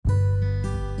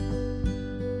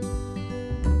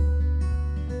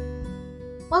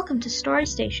Welcome to Story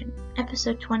Station,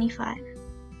 episode 25.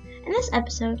 In this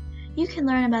episode, you can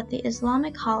learn about the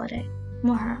Islamic holiday,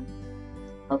 Muharram.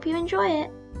 Hope you enjoy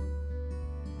it!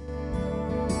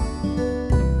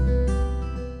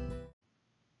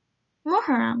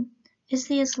 Muharram is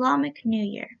the Islamic New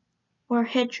Year, or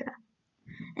Hijrah,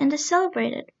 and is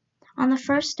celebrated on the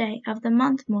first day of the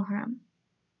month Muharram.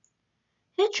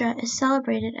 Hijrah is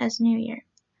celebrated as New Year,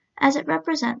 as it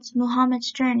represents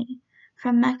Muhammad's journey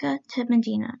from Mecca to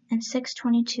Medina in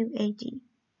 622 AD.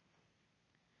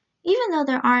 Even though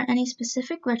there aren't any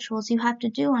specific rituals you have to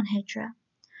do on Hijrah,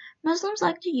 Muslims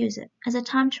like to use it as a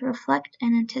time to reflect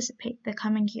and anticipate the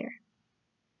coming year.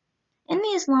 In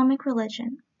the Islamic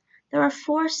religion, there are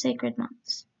 4 sacred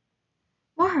months.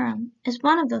 Muharram is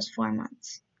one of those 4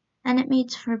 months, and it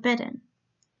means forbidden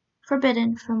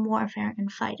from warfare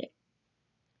and fighting.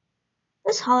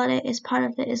 This holiday is part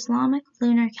of the Islamic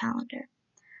lunar calendar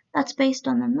that's based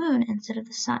on the moon instead of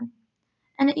the sun,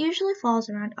 and it usually falls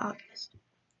around August.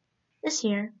 This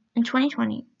year, in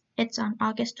 2020, it's on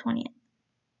August 20th.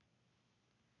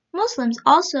 Muslims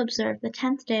also observe the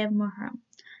 10th day of Muharram,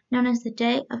 known as the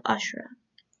Day of Ashura.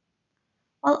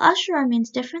 While Ashura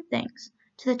means different things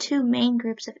to the 2 main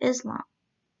groups of Islam,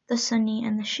 the Sunni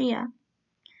and the Shia,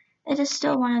 it is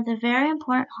still one of the very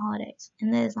important holidays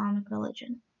in the Islamic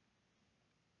religion.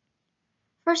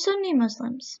 For Sunni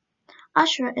Muslims,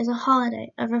 Ashura is a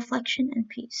holiday of reflection and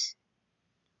peace.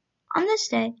 On this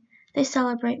day, they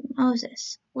celebrate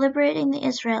Moses liberating the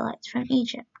Israelites from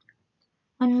Egypt,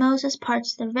 when Moses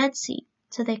parts the Red Sea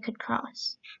so they could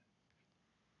cross.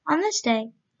 On this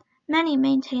day, many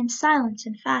maintain silence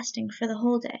and fasting for the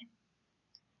whole day.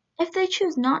 If they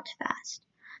choose not to fast,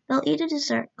 they'll eat a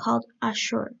dessert called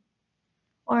Ashur,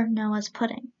 or Noah's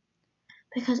pudding,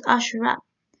 because Ashura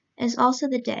is also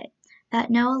the day that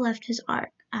Noah left his ark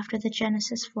after the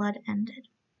Genesis flood ended.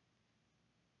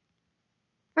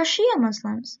 For Shia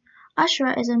Muslims,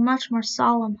 Ashura is a much more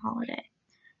solemn holiday,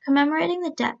 commemorating the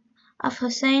death of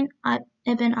Hussein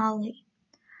ibn Ali,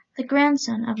 the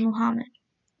grandson of Muhammad,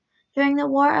 during the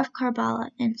War of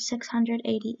Karbala in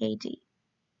 680 AD.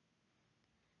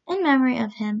 In memory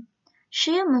of him,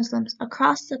 Shia Muslims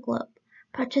across the globe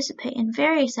participate in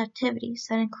various activities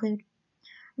that include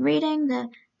reading the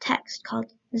text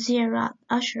called Ziyarat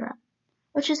Ashura,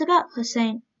 which is about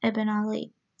Hussein ibn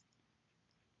Ali,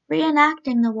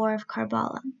 reenacting the War of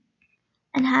Karbala,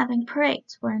 and having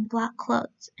parades wearing black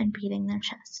clothes and beating their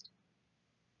chest.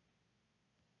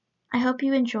 I hope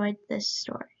you enjoyed this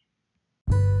story.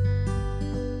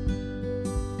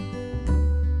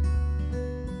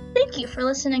 Thank you for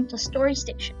listening to Story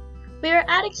Station. We are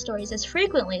adding stories as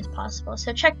frequently as possible,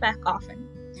 so check back often.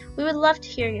 We would love to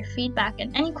hear your feedback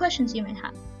and any questions you may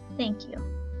have. Thank you.